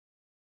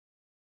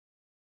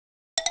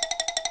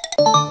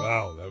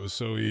Wow, that was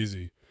so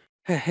easy.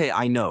 Hey,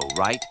 I know,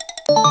 right?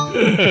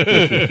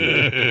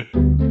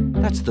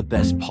 That's the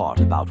best part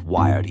about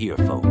wired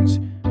earphones.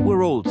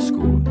 We're old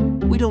school.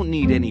 We don't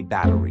need any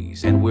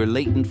batteries, and we're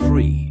latent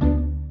free.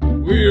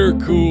 We're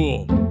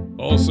cool.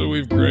 Also,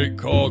 we've great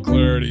call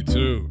clarity,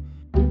 too.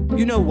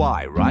 You know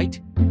why, right?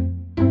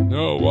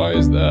 No, why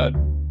is that?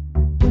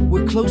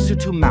 We're closer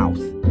to mouth.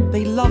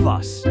 They love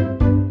us.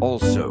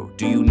 Also,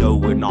 do you know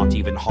we're not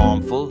even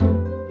harmful?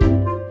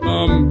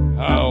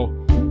 How?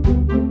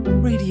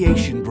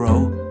 Radiation,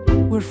 bro.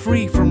 We're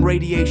free from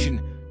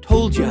radiation.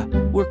 Told ya,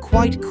 we're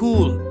quite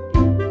cool.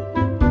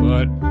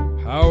 But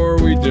how are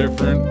we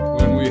different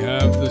when we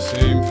have the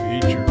same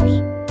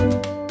features?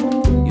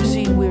 You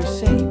see, we're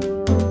same.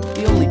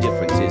 The only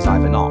difference is I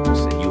have an aux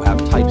and you have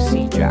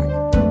Type-C jack.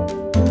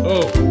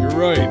 Oh, you're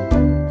right.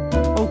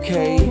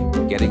 Okay,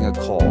 getting a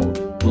call.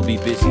 We'll be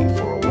busy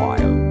for a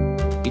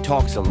while. He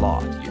talks a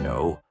lot, you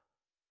know.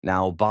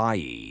 Now,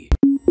 bye.